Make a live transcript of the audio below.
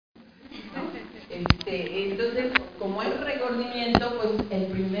Entonces, como es regordimiento, pues el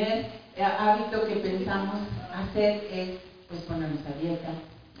primer hábito que pensamos hacer es pues ponernos a dieta,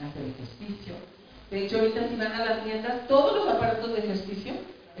 hacer ejercicio. De hecho, ahorita si van a las tiendas, todos los aparatos de ejercicio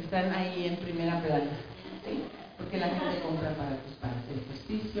están ahí en primera plana, ¿sí? Porque la gente compra aparatos para hacer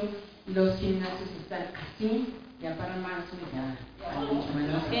ejercicio. Los gimnasios están así, ya para marzo ya hay mucho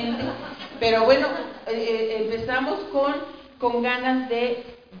menos gente. Pero bueno, empezamos con ganas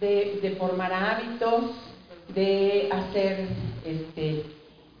de formar hábitos, de hacer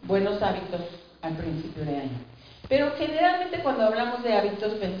buenos hábitos al principio de año. Pero generalmente cuando hablamos de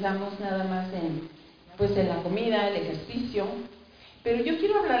hábitos pensamos nada más en la comida, el ejercicio. Pero yo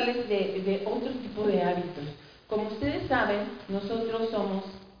quiero hablarles de otro tipo de hábitos. Como ustedes saben, nosotros somos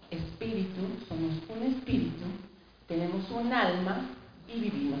espíritu, somos un espíritu, tenemos un alma y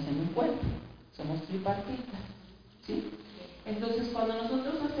vivimos en un cuerpo. Somos tripartitas, ¿sí? Entonces, cuando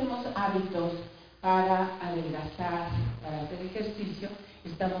nosotros hacemos hábitos para adelgazar, para hacer ejercicio,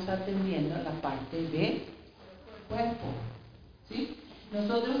 estamos atendiendo la parte del cuerpo, ¿sí?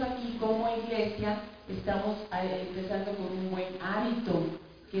 Nosotros aquí como iglesia estamos empezando con un buen hábito,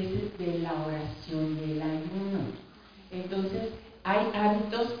 que es el de la oración y el ayuno. Entonces, hay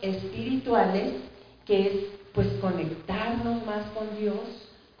hábitos espirituales que es pues conectarnos más con Dios,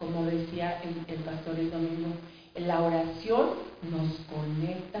 como decía el pastor el domingo. La oración nos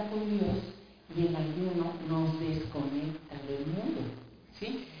conecta con Dios y el ayuno nos desconecta del mundo,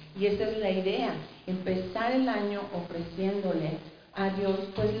 ¿sí? Y esa es la idea, empezar el año ofreciéndole a Dios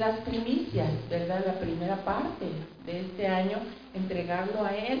pues las primicias, ¿verdad? La primera parte de este año, entregarlo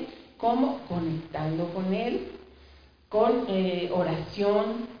a Él, ¿cómo? Conectando con Él, con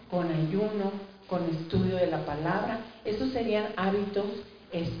oración, con ayuno, con estudio de la palabra. Esos serían hábitos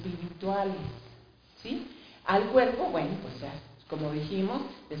espirituales, ¿sí? Al cuerpo, bueno, pues ya, como dijimos,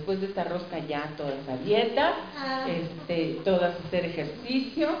 después de esta rosca ya todas a dieta, todas a hacer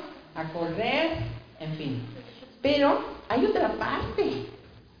ejercicio, a correr, en fin. Pero hay otra parte.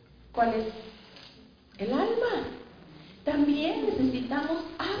 ¿Cuál es? El alma. También necesitamos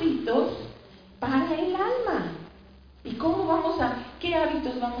hábitos para el alma. ¿Y qué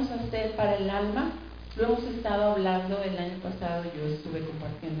hábitos vamos a hacer para el alma? Lo hemos estado hablando el año pasado, yo estuve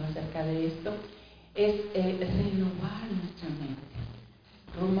compartiendo acerca de esto. Es renovar nuestra mente.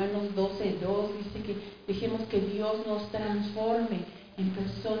 Romanos 12:2 dice que dejemos que Dios nos transforme en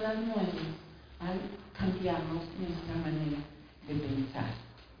personas nuevas al cambiarnos nuestra manera de pensar,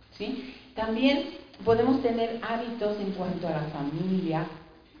 ¿sí? También podemos tener hábitos en cuanto a la familia.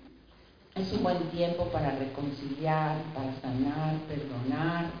 Es un buen tiempo para reconciliar, para sanar,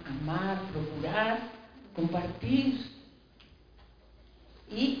 perdonar, amar, procurar, compartir.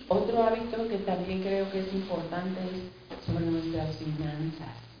 Y otro hábito que también creo que es importante es sobre nuestras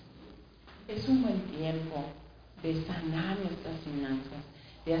finanzas. Es un buen tiempo de sanar nuestras finanzas,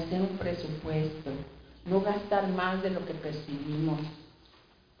 de hacer un presupuesto, no gastar más de lo que percibimos,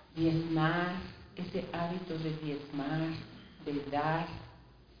 diezmar, ese hábito de diezmar, de dar,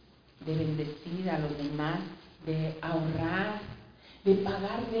 de bendecir a los demás, de ahorrar, de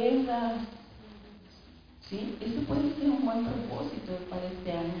pagar deudas, ¿sí? Eso puede ser un buen propósito para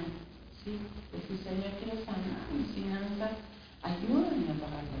este año, ¿sí? Decir, Señor, quiero sanar mis finanzas, ayúdame a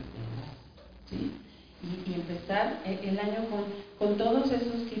pagar las deudas, ¿sí? Y empezar el año con todos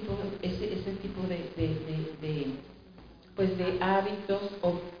esos tipos, ese tipo de hábitos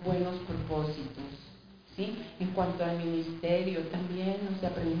o buenos propósitos, ¿sí? En cuanto al ministerio, también nos da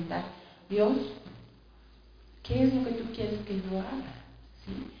preguntar, Dios, ¿qué es lo que tú quieres que yo haga?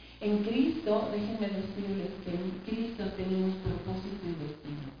 ¿Sí? En Cristo, déjenme decirles que en Cristo tenemos propósito y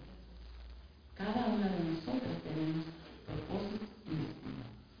destino. Cada una de nosotros tenemos propósito y destino.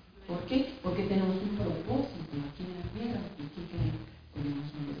 ¿Por qué? Porque tenemos un propósito aquí en la tierra. ¿Y qué creen? Tenemos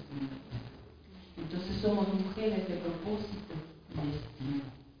un destino. Entonces somos mujeres de propósito y destino.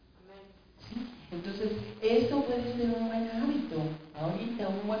 ¿Sí? Entonces, eso puede ser un buen hábito, ahorita,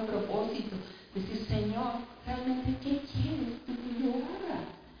 un buen propósito. Decir, Señor, realmente, ¿qué quieres tú que yo haga?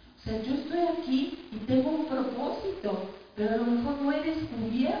 O sea, yo estoy aquí y tengo un propósito, pero a lo mejor no he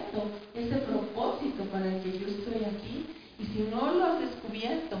descubierto ese propósito para el que yo estoy aquí. Y si no lo has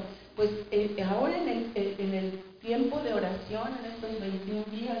descubierto, pues ahora en el tiempo de oración, en estos 21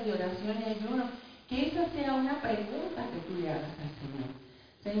 días de oración y ayuno, que esa sea una pregunta que tú le hagas al Señor.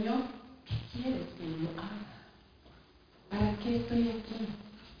 Señor, ¿qué quieres que yo haga? ¿Para qué estoy aquí?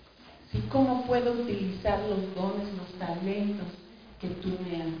 ¿Sí? ¿Cómo puedo utilizar los dones, los talentos que tú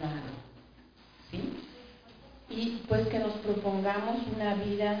me has dado? ¿Sí? Y pues que nos propongamos una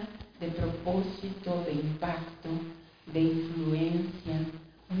vida de propósito, de impacto, de influencia,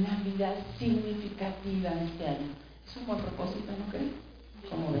 una vida vida significativa en este año. Es un buen propósito, ¿no creen?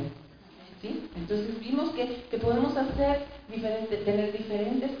 ¿Cómo ven? ¿Sí? Entonces vimos que podemos tener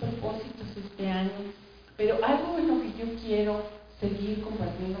diferentes propósitos este año, pero algo en lo que yo quiero seguir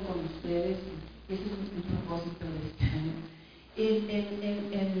compartiendo con ustedes, y ese es mi propósito de este año,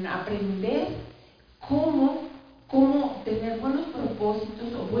 en aprender cómo tener buenos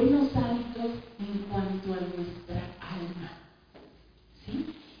propósitos o buenos hábitos en cuanto a nuestra alma.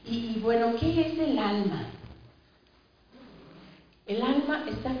 ¿Sí? Y bueno, ¿qué es el alma? El alma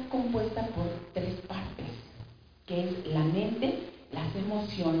está compuesta por tres partes, que es la mente, las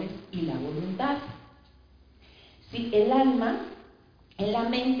emociones y la voluntad. Sí, el alma, en la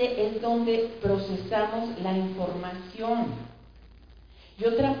mente es donde procesamos la información. Y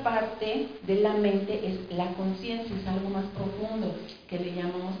otra parte de la mente es la conciencia, es algo más profundo, que le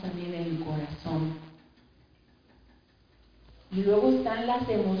llamamos también el corazón. Y luego están las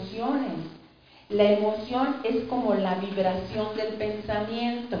emociones. La emoción es como la vibración del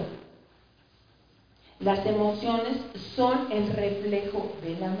pensamiento. Las emociones son el reflejo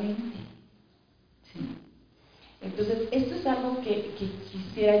de la mente. ¿Sí? Entonces, esto es algo que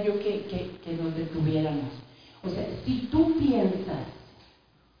quisiera yo que nos detuviéramos. O sea, si tú piensas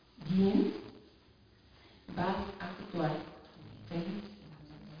bien, vas a actuar feliz,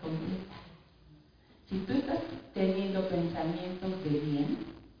 contenta. Si tú estás teniendo pensamientos de bien,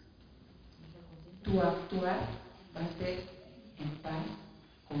 tu actuar va a ser en paz,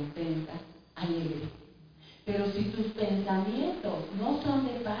 contenta, alegre. Pero si tus pensamientos no son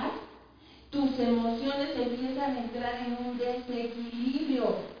de paz, tus emociones empiezan a entrar en un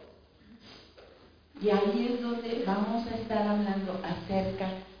desequilibrio. Y ahí es donde vamos a estar hablando acerca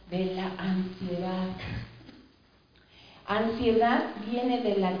de la ansiedad. Ansiedad viene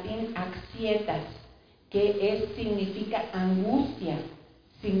del latín anxietas, que significa angustia,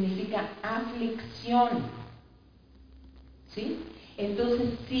 significa aflicción. ¿Sí?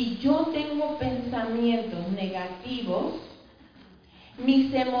 Entonces, si yo tengo pensamientos negativos,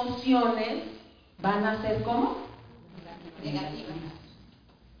 mis emociones van a ser ¿cómo? Negativas.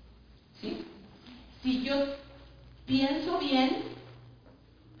 ¿Sí? Si yo pienso bien,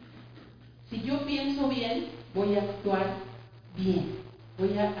 voy a actuar bien,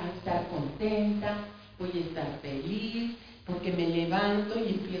 voy a estar contenta, voy a estar feliz, porque me levanto y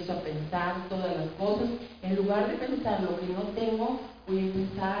empiezo a pensar todas las cosas. En lugar de pensar lo que no tengo, voy a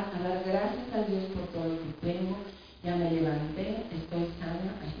empezar a dar gracias a Dios por todo lo que tengo. Ya me levanté, estoy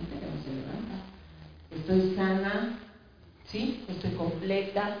sana. Hay gente que no se levanta. Estoy sana, ¿sí? Estoy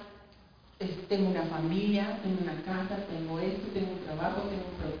completa. Tengo una familia, tengo una casa, tengo esto, tengo un trabajo, tengo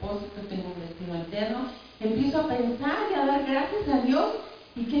un propósito, tengo un destino eterno. Empiezo a pensar y a dar gracias a Dios.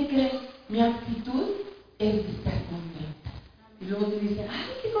 ¿Y qué crees? Mi actitud es de estar contenta. Y luego te dicen, ay,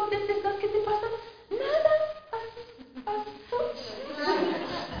 qué contenta estás, ¿qué te pasa? Nada,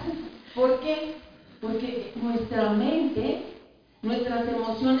 ¿Por qué? Porque nuestra mente, nuestras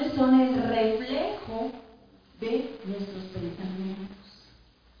emociones son el reflejo de nuestros pensamientos.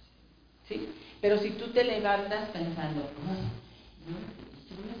 ¿Sí? Pero si tú te levantas pensando,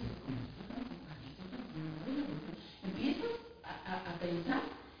 empiezas a pensar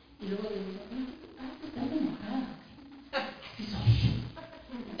y luego te dicen, estás enojada. Así soy.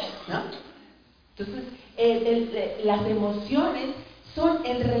 ¿No? Entonces, las emociones son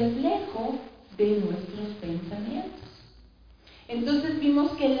el reflejo de nuestros pensamientos. Entonces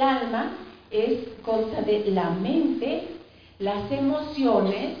vimos que el alma consta de la mente, las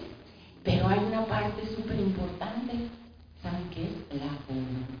emociones, pero hay una parte súper importante. ¿Saben qué es? La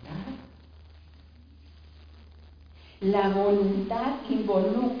voluntad. La voluntad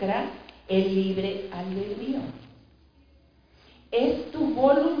involucra el libre albedrío. Es tu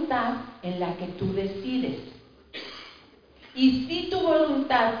voluntad en la que tú decides. Y si tu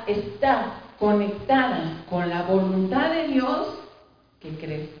voluntad está conectada con la voluntad de Dios, ¿qué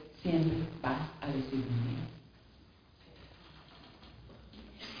crees? Siempre vas a decidir bien.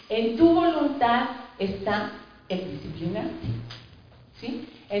 En tu voluntad está el disciplinarte. ¿Sí?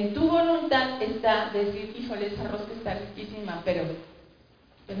 En tu voluntad está decir, híjole, esa rosca está riquísima, pero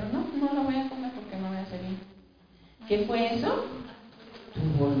no la voy a comer porque no me hace bien. ¿Qué fue eso?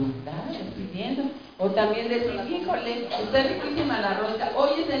 Tu voluntad decidiendo. O también decir, híjole, está riquísima la rosca,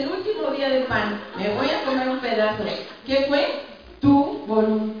 hoy es el último día de pan, me voy a comer un pedazo. ¿Qué fue? Tu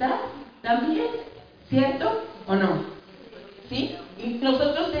voluntad también, ¿cierto o no? ¿Sí? Y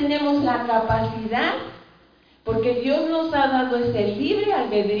nosotros tenemos la capacidad, porque Dios nos ha dado ese libre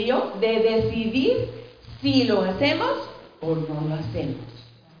albedrío de decidir si lo hacemos o no lo hacemos.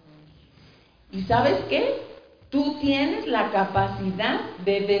 ¿Y sabes qué? Tú tienes la capacidad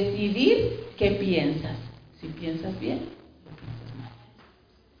de decidir qué piensas. Si piensas bien o piensas mal.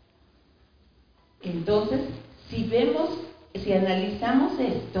 Entonces, si analizamos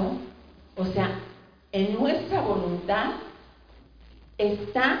esto, o sea, en nuestra voluntad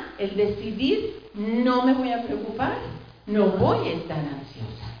está el decidir, no me voy a preocupar, no voy a estar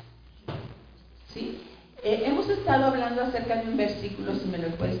ansiosa. ¿Sí? Hemos estado hablando acerca de un versículo, si me lo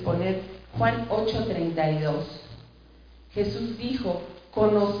puedes poner, Juan 8:32. Jesús dijo,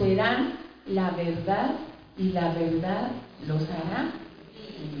 conocerán la verdad y la verdad los hará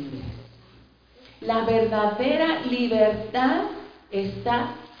libres. La verdadera libertad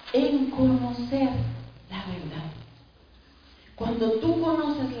está en conocer la verdad. Cuando tú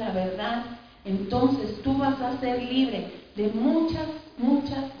conoces la verdad, entonces tú vas a ser libre de muchas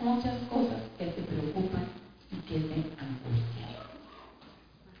cosas que te preocupan y que te angustian.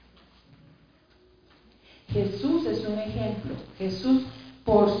 Jesús es un ejemplo. Jesús,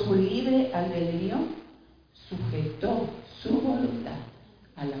 por su libre albedrío, sujetó su voluntad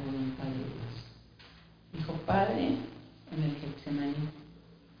a la voluntad de Dios. Dijo, Padre, en el Getsemaní,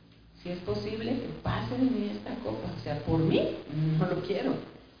 si es posible que pase de mí esta copa, o sea, por mí, no lo quiero,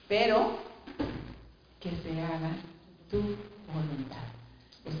 pero que se haga tu voluntad.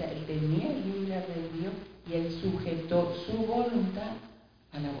 O sea, él tenía el libre albedrío y él sujetó su voluntad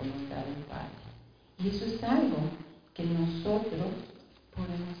a la voluntad del Padre. Y eso es algo que nosotros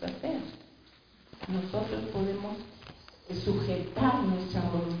podemos hacer. Nosotros podemos sujetar nuestra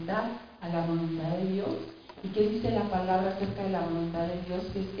voluntad a la voluntad de Dios. ¿Y qué dice la palabra acerca de la voluntad de Dios?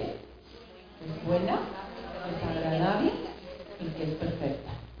 Que es que es buena, es agradable y que es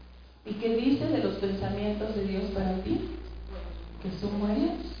perfecta. ¿Y qué dice de los pensamientos de Dios para ti? Que son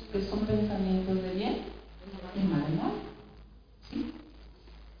buenos, que son pensamientos de bien y mal. ¿Sí?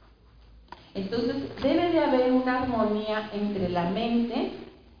 Entonces, debe de haber una armonía entre la mente,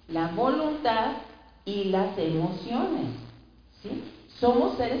 la voluntad y las emociones. ¿Sí?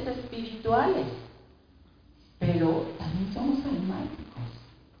 Somos seres espirituales, pero también somos almáticos.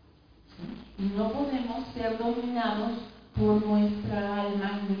 ¿Sí? Y no podemos ser dominados por nuestra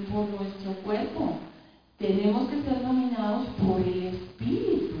alma ni por nuestro cuerpo. Tenemos que ser dominados por el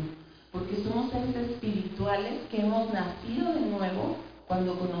espíritu, porque somos seres espirituales que hemos nacido de nuevo.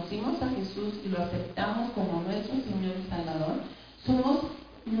 Cuando conocimos a Jesús y lo aceptamos como nuestro Señor y Salvador, somos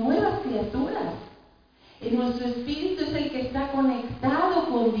nuevas criaturas. Nuestro espíritu es el que está conectado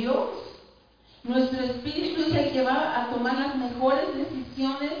con Dios. Nuestro espíritu es el que va a tomar las mejores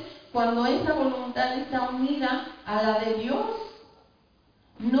decisiones cuando esa voluntad está unida a la de Dios.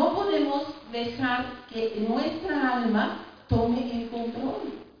 No podemos dejar que nuestra alma tome el control,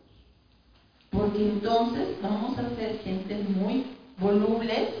 porque entonces vamos a ser gente muy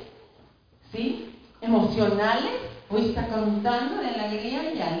volubles, ¿sí? Emocionales. Hoy está cantando de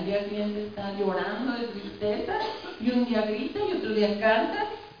alegría y al día siguiente está llorando de tristeza, y un día grita y otro día canta,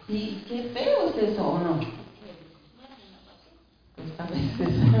 y qué feo es eso, ¿o no? Pues a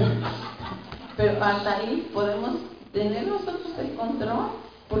veces. Pero hasta ahí podemos tener nosotros el control,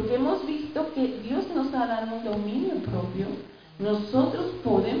 porque hemos visto que Dios nos ha dado un dominio propio. Nosotros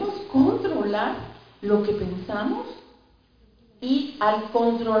podemos controlar lo que pensamos, y al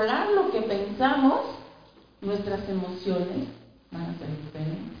controlar lo que pensamos, nuestras emociones van a ser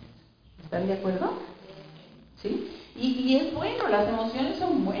diferentes. ¿Están de acuerdo? ¿Sí? Y es bueno, las emociones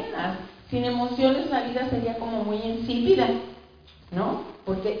son buenas. Sin emociones la vida sería como muy insípida, ¿no?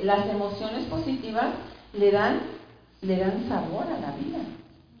 Porque las emociones positivas le dan sabor a la vida,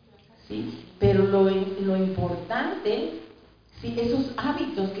 ¿sí? Pero lo importante, ¿sí? Esos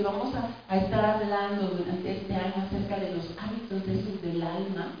hábitos que vamos a estar hablando durante este año acerca de los hábitos de esos del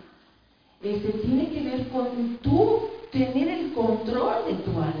alma, tiene que ver con tú tener el control de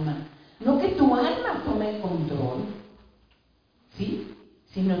tu alma. No que tu alma tome el control, ¿sí?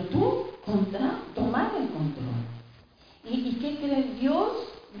 Sino tú tomar el control. ¿Y qué crees?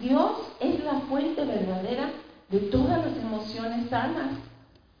 Dios es la fuente verdadera de todas las emociones sanas.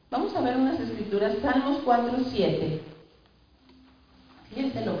 Vamos a ver unas escrituras, Salmos 4:7.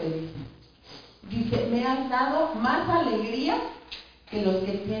 Fíjense lo que dice. Dice, me has dado más alegría que los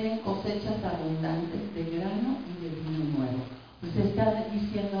que tienen cosechas abundantes de grano y de vino nuevo. Pues está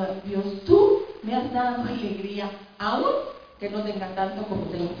diciendo Dios, tú me has dado alegría, aún que no tenga tanto como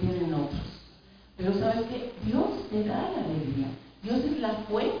te lo tienen otros. Pero ¿sabes qué? Dios te da la alegría. Dios es la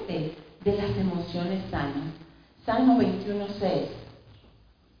fuente de las emociones sanas. Salmo 21:6.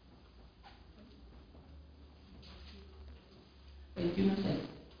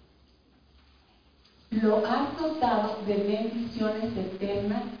 Lo has dotado de bendiciones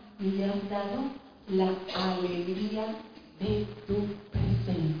eternas y le has dado la alegría de tu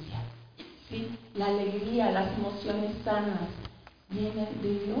presencia. ¿Sí? La alegría, las emociones sanas vienen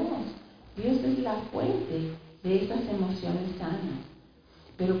de Dios. Dios es la fuente de esas emociones sanas.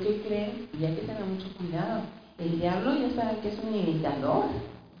 Pero ¿qué creen? Y hay que tener mucho cuidado. El diablo ya saben que es un imitador.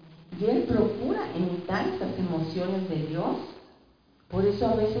 Y él procura imitar esas emociones de Dios. Por eso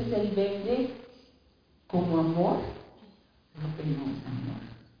a veces él vende como amor lo que no es amor.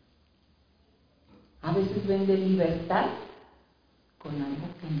 A veces vende libertad con algo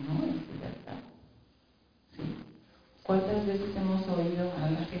que no es libertad. ¿Sí? ¿Cuántas veces hemos oído a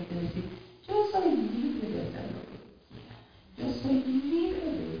la gente decir, yo soy libre de hacer lo que quiera, yo soy libre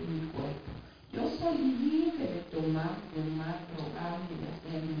de mi cuerpo, yo soy libre de tomar, drogarme, de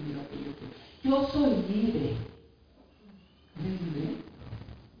hacer lo que yo quiera, yo soy libre? ¿Eres libre?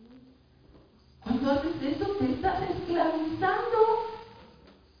 Cuando haces eso te estás esclavizando.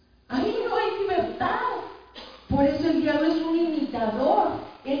 Ahí no hay libertad. Por eso el diablo es un imitador.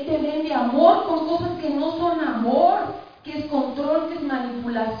 Él te vende amor con cosas que no son amor, que es control, que es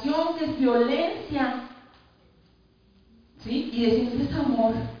manipulación, que es violencia. ¿Sí? Y decimos, es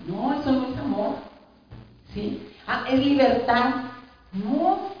amor. No, eso no es amor. ¿Sí? Es libertad.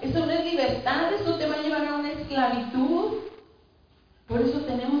 No, eso no es libertad, eso te va a llevar a una esclavitud. Por eso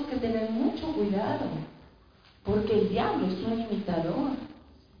tenemos que tener mucho cuidado, porque el diablo es un imitador.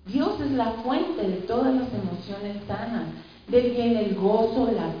 Dios es la fuente de todas las emociones sanas. De él viene el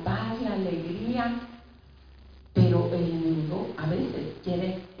gozo, la paz, la alegría. Pero el enemigo a veces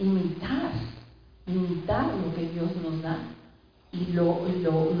quiere imitar lo que Dios nos da. Y lo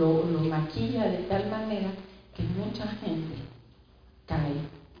maquilla de tal manera que mucha gente cae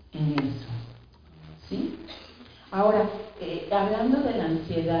en eso. ¿Sí? Ahora, hablando de la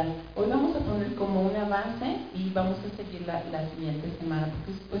ansiedad, hoy vamos a poner como una base y vamos a seguir la siguiente semana,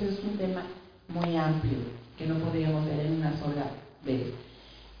 porque pues es un tema muy amplio que no podríamos ver en una sola vez.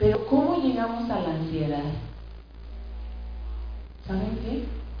 Pero ¿cómo llegamos a la ansiedad? ¿Saben qué?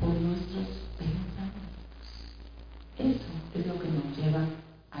 Por nuestros pensamientos. Eso es lo que nos lleva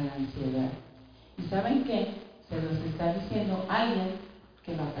a la ansiedad. ¿Y saben qué? Se los está diciendo alguien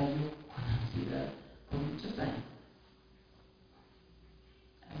que batalló con la ansiedad por muchos años.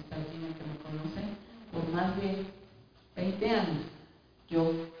 Esta última que me conoce, por más de 20 años,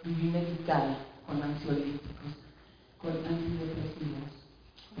 yo viví medicada con ansiolíticos, con antidepresivos,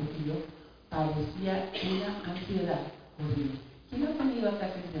 porque yo padecía una ansiedad horrible. ¿Quién ha tenido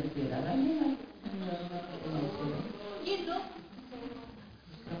ataques de ansiedad? ¿Alguien ha tenido ataques de ansiedad? ¿Quién no?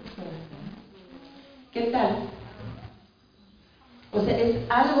 ¿Qué tal? O sea, es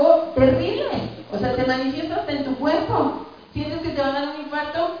algo terrible. O sea, te manifiesta hasta en tu cuerpo. Sientes que te va a dar un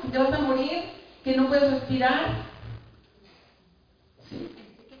infarto, que te vas a morir, que no puedes respirar. ¿Sí?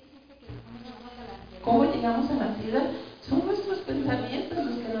 ¿Cómo llegamos a la ansiedad? Son nuestros pensamientos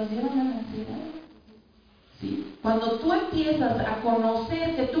los que nos llevan a la ansiedad. ¿Sí? Cuando tú empiezas a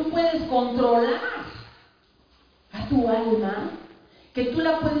conocer que tú puedes controlar a tu alma, que tú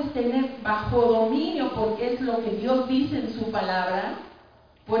la puedes tener bajo dominio, porque es lo que Dios dice en su palabra.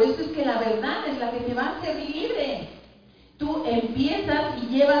 Por eso es que la verdad es la que te va a hacer libre. Tú empiezas y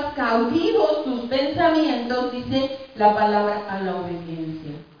llevas cautivos tus pensamientos, dice la palabra, a la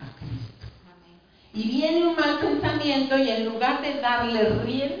obediencia a Cristo. Y viene un mal pensamiento y en lugar de darle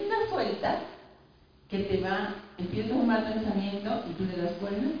rienda suelta, que te va, empieza un mal pensamiento y tú le das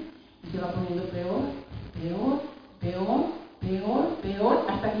cuerda y te va poniendo peor,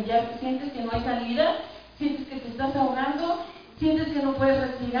 hasta que ya sientes que no hay salida, sientes que te estás ahogando, sientes que no puedes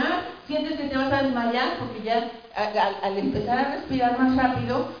respirar, sientes que te vas a desmayar, porque ya al empezar a respirar más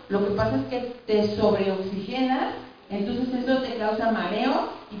rápido, lo que pasa es que te sobreoxigenas, entonces eso te causa mareo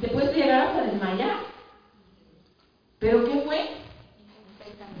y te puedes llegar hasta desmayar. ¿Pero qué fue?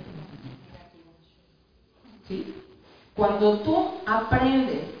 ¿Sí? Cuando tú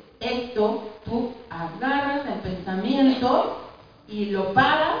aprendes esto, tú agarras el pensamiento y lo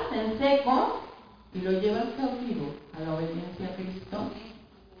paras en seco y lo llevas cautivo a la obediencia a Cristo.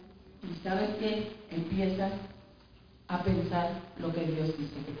 Y sabes que empiezas a pensar lo que Dios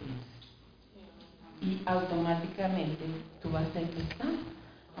dice que piensas. Y automáticamente tú vas a empezar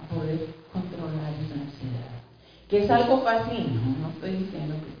a poder controlar esa ansiedad. ¿Que es algo fácil? No estoy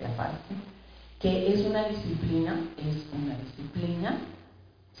diciendo que sea fácil. ¿Que es una disciplina? Es una disciplina.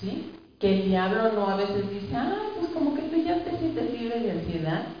 ¿Sí? Que el diablo no a veces dice, pues como que tú ya te sientes libre de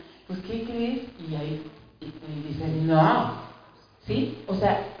ansiedad, pues ¿qué crees? Y ahí dicen, no, ¿sí? O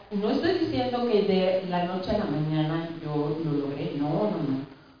sea, no estoy diciendo que de la noche a la mañana yo lo logré, no. O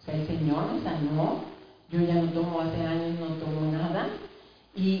sea, el Señor me sanó, yo ya no tomo, hace años no tomo nada,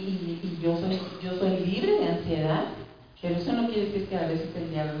 y yo soy libre de ansiedad, pero eso no quiere decir que a veces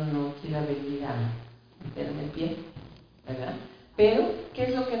el diablo no quiera venir a meterme el pie, ¿verdad? Pero, ¿qué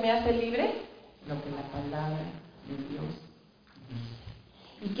es lo que me hace libre? Lo que la palabra de Dios dice.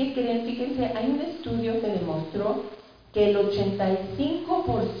 ¿Y qué creen? Fíjense, hay un estudio que demostró que el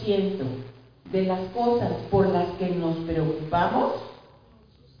 85% de las cosas por las que nos preocupamos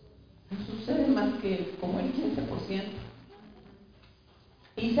no suceden más que como el 15%.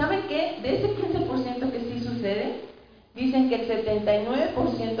 ¿Y saben qué? De ese 15% que sí sucede, dicen que el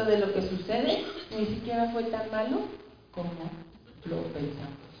 79% de lo que sucede ni siquiera fue tan malo como lo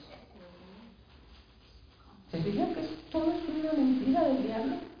pensamos. ¿Se fijan que todo es una mentira del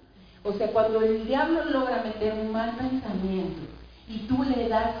diablo? O sea, cuando el diablo logra meter un mal pensamiento y tú le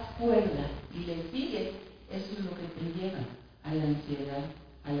das cuerda y le sigues, eso es lo que te lleva a la ansiedad,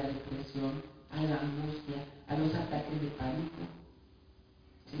 a la depresión, a la angustia, a los ataques de pánico.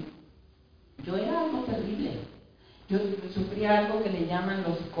 ¿Sí? Yo era algo terrible. Yo sufría algo que le llaman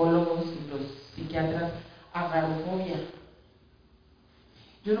los psicólogos y los psiquiatras agorafobia.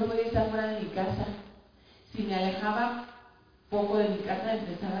 Yo no podía estar fuera de mi casa. Si me alejaba poco de mi casa,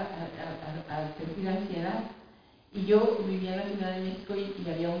 empezaba a sentir ansiedad. Y yo vivía en la Ciudad de México y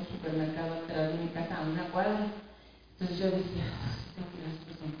había un supermercado atrás de mi casa, a una cuadra. Entonces yo decía, tengo que ir al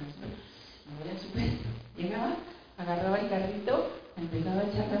supermercado, me voy al super. Llegaba, agarraba el carrito, empezaba a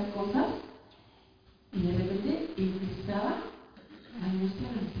echar las cosas y de repente empezaba la angustia,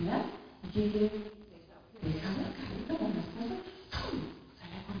 la ansiedad. ¿Y qué crees? Dejaba el carrito con las cosas, ¡pum!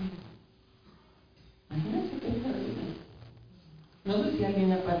 Salía corriendo. Imagínense qué terrible. No sé si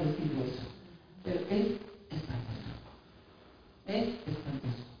alguien ha padecido eso, pero es espantoso. Es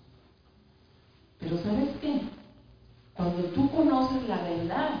espantoso. Pero ¿sabes qué? Cuando tú conoces la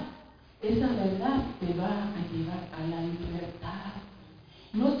verdad, esa verdad te va a llevar a la libertad.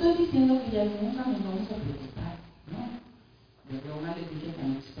 No estoy diciendo que ya nunca nos vamos a preocupar, no. De broma les dije que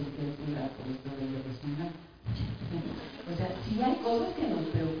no expliqué por esto de la persona. O sea, sí hay cosas que nos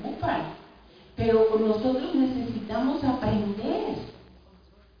preocupan, pero nosotros necesitamos aprender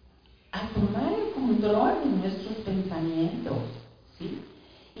a tomar el control de nuestros pensamientos, ¿sí?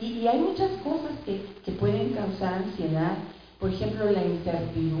 Y hay muchas cosas que pueden causar ansiedad. Por ejemplo, la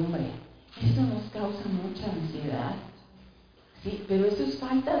incertidumbre. Eso nos causa mucha ansiedad, ¿sí? Pero eso es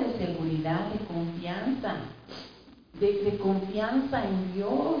falta de seguridad, de confianza, de confianza en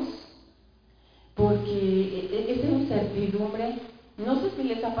Dios. Porque esa incertidumbre, no sé si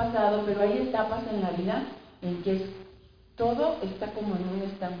les ha pasado, pero hay etapas en la vida en que todo está como en un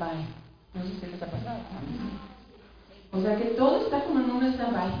stand-by. No sé si les ha pasado. O sea que todo está como en un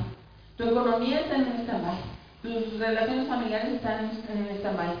stand-by. Tu economía está en un stand-by. Tus relaciones familiares están en un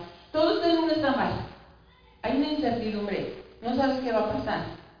stand-by. Todo está en un stand-by. Hay una incertidumbre. No sabes qué va a pasar.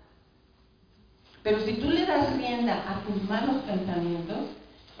 Pero si tú le das rienda a tus malos pensamientos,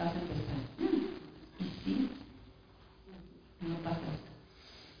 vas a empezar. ¿Y si no pasa esto?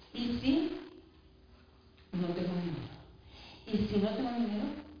 ¿Y si no tengo dinero? ¿Y si no tengo dinero?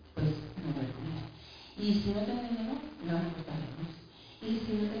 Pues no voy a comer. ¿Y si no tengo dinero? Me van a cortar la luz. ¿Y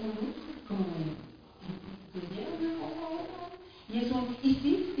si no tengo luz? ¿Cómo me llevo una cosa a otra? Y es un ¿y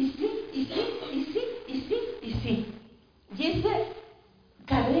sí? ¿Y sí? ¿Y sí? ¿Y sí? ¿Y sí? ¿Y sí? Y esa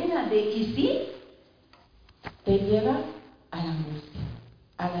cadena de ¿y sí? Te lleva a la angustia,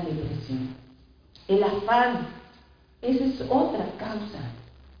 a la depresión. El afán, esa es otra causa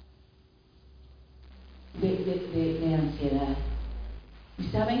de ansiedad. ¿Y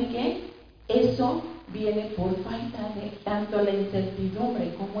saben qué? Eso viene por falta de tanto la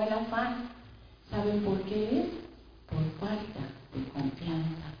incertidumbre como el afán. ¿Saben por qué es? Por falta de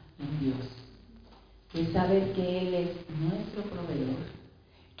confianza en Dios. De saber que Él es nuestro proveedor,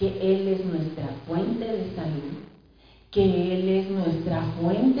 que Él es nuestra fuente de salud, que Él es nuestra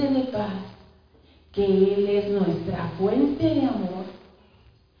fuente de paz, que Él es nuestra fuente de amor,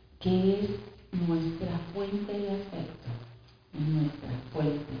 que es nuestra fuente de afecto y nuestra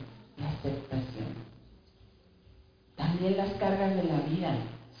fuente de aceptación. También las cargas de la vida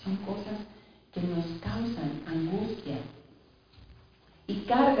son cosas que nos causan angustia. Y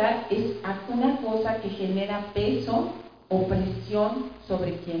carga es una cosa que genera peso o presión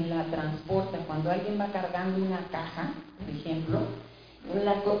sobre quien la transporta. Cuando alguien va cargando una caja, por ejemplo,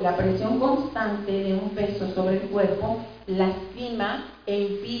 la presión constante de un peso sobre el cuerpo lastima e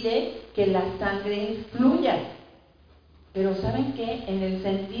impide que la sangre fluya. Pero ¿saben qué? En el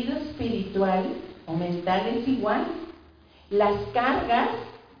sentido espiritual o mental es igual. Las cargas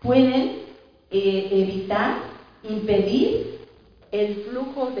pueden evitar, impedir el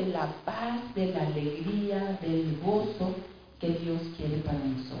flujo de la paz, de la alegría, del gozo que Dios quiere para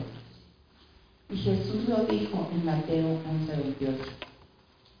nosotros. Y Jesús lo dijo en Mateo 11:28.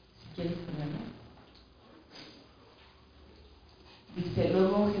 Si quieres ponerlo. Dice,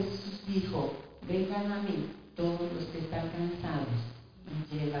 luego Jesús dijo, vengan a mí todos los que están cansados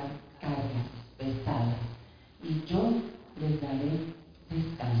y llevan cargas pesadas, y yo les daré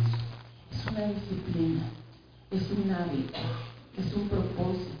descanso. Es una disciplina, es un hábito, es un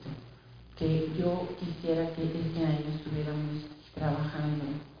propósito que yo quisiera que este año estuviéramos trabajando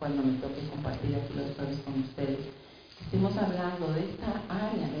cuando me toque compartir aquí los jueves con ustedes. Que estemos hablando de esta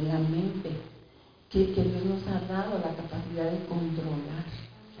área de la mente que Dios nos ha dado la capacidad de controlar.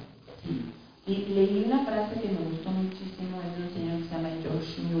 ¿Sí? Y leí una frase que me gustó muchísimo, es de un señor que se llama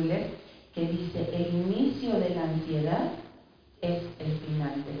George Mueller, que dice, el inicio de la ansiedad es el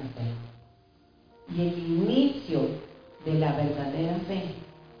final de la fe. Y el inicio de la verdadera fe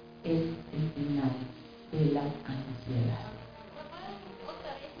es el final de la ansiedad.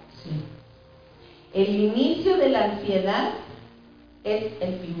 Sí. El inicio de la ansiedad es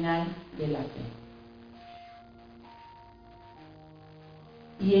el final de la fe.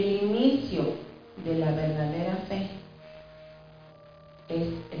 Y el inicio de la verdadera fe es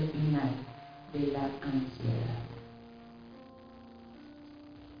el final de la ansiedad.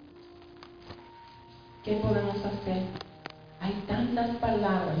 ¿Qué podemos hacer? Hay tantas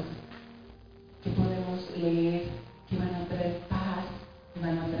palabras que podemos leer que van a traer paz, que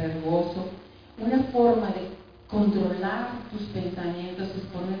van a traer gozo. Una forma de controlar tus pensamientos es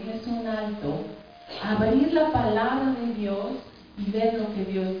ponerles un alto, abrir la palabra de Dios y ver lo que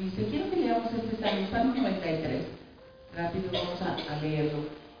Dios dice. Quiero que leamos este salmo, Salmo 93. Rápido vamos a leerlo,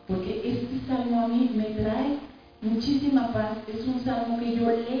 porque este salmo a mí me trae muchísima paz. Es un salmo que yo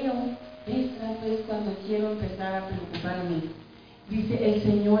leo vez tras vez cuando quiero empezar a preocuparme. Dice, el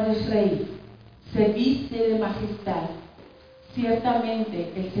Señor es Rey, se viste de majestad.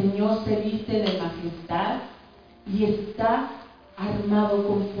 Ciertamente el Señor se viste de majestad y está armado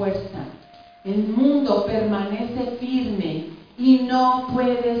con fuerza. El mundo permanece firme y no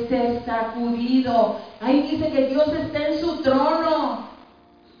puede ser sacudido. Ahí dice que Dios está en su trono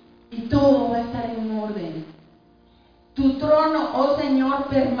y todo va a estar en orden. Tu trono, oh Señor,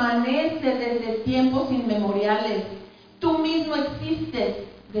 permanece desde tiempos inmemoriales. Tú mismo existes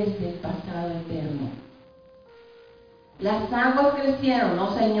desde el pasado eterno. Las aguas crecieron,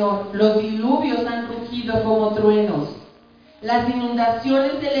 oh Señor, los diluvios han rugido como truenos. Las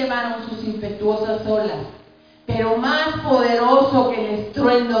inundaciones elevaron sus impetuosas olas, pero más poderoso que el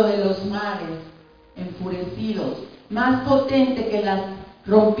estruendo de los mares enfurecidos, más potente que las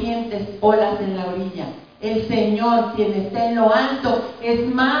rompientes olas en la orilla. El Señor, quien está en lo alto, es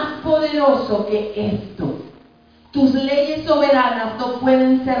más poderoso que esto. Tus leyes soberanas no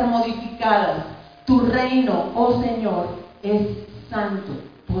pueden ser modificadas. Tu reino, oh Señor, es santo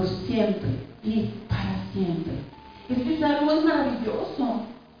por siempre y para siempre. Este salmo es maravilloso.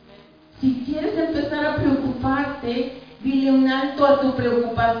 Si quieres empezar a preocuparte, dile un alto a tu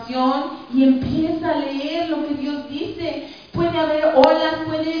preocupación y empieza a leer lo que Dios dice. Puede haber olas,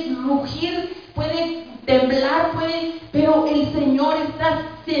 puede rugir, puede temblar, pero el Señor está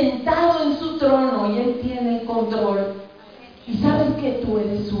sentado en su trono y Él tiene el control. Y sabes que tú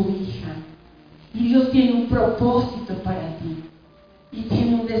eres su hija. Y Dios tiene un propósito para ti. Y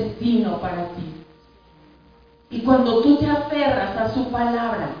tiene un destino para ti. Y cuando tú te aferras a su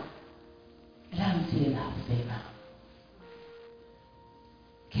palabra, la ansiedad se va.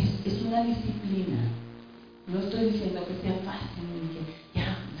 Que es una disciplina. No estoy diciendo que sea fácil ni que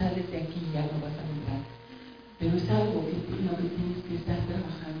ya sales de aquí y ya no vas a entrar. Pero es algo que tienes que estar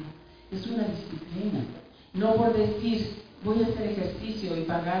trabajando. Es una disciplina. No por decir, voy a hacer ejercicio y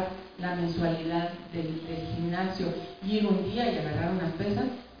pagar la mensualidad del gimnasio y ir un día y agarrar unas pesas,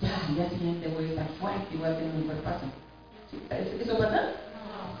 ya al día siguiente voy a estar fuerte y voy a tener un cuerpazo. ¿Eso pasa?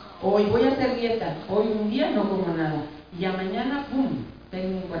 Hoy voy a hacer dieta, hoy un día no como nada y ya mañana, ¡pum!,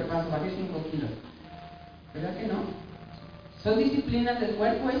 tengo un cuerpazo, bajé 5 kilos. ¿Verdad que no? Son disciplinas del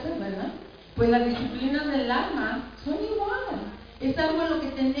cuerpo esas, ¿verdad? Pues las disciplinas del alma son igual. Es algo en lo que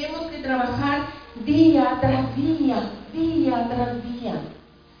tenemos que trabajar día tras día, día tras día.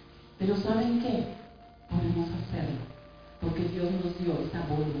 Pero ¿saben qué? Podemos hacerlo, porque Dios nos dio esa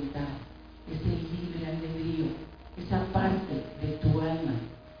voluntad, ese libre albedrío, esa parte de tu alma,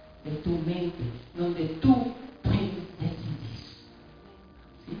 de tu mente, donde tú puedes decidir.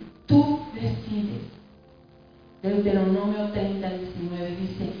 ¿Sí? Tú decides. Deuteronomio 30:19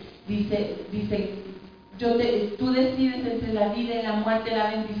 dice, tú decides entre la vida y la muerte,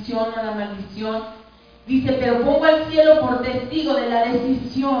 la bendición o la maldición. Dice, pero pongo al cielo por testigo de la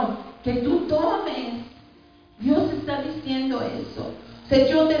decisión que tú tomes. Dios está diciendo eso. O sea,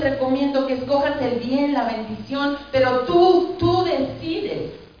 yo te recomiendo que escojas el bien, la bendición, pero tú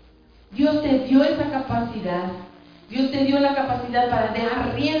decides. Dios te dio esa capacidad. Dios te dio la capacidad para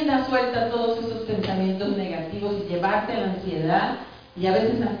dejar rienda suelta a todos esos pensamientos negativos y llevarte a la ansiedad y a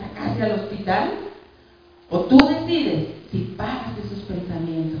veces hasta casi al hospital. O tú decides si paras esos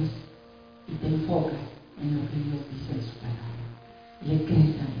pensamientos y te enfocas en lo que Dios dice en su palabra. Le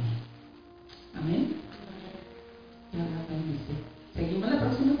crees a Él. Amén. Dios nos bendice. Seguimos la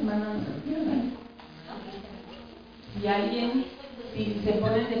próxima semana. No se pierdan. Si alguien, si se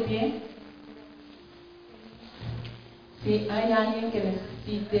ponen de pie, si hay alguien que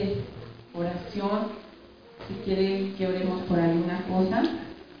necesite oración, si quiere que oremos por alguna cosa,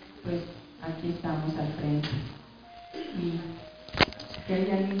 pues aquí estamos al frente. Y si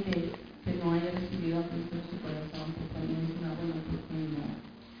hay alguien que no haya recibido a Cristo en su corazón, pues también es una buena oportunidad.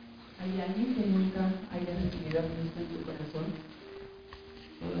 ¿Hay alguien que nunca haya recibido a Cristo en su corazón?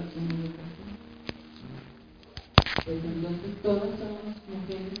 Todas son muy casos. Pues entonces todas somos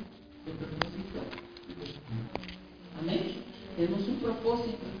mujeres de propósito. Amén. Tenemos un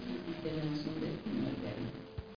propósito.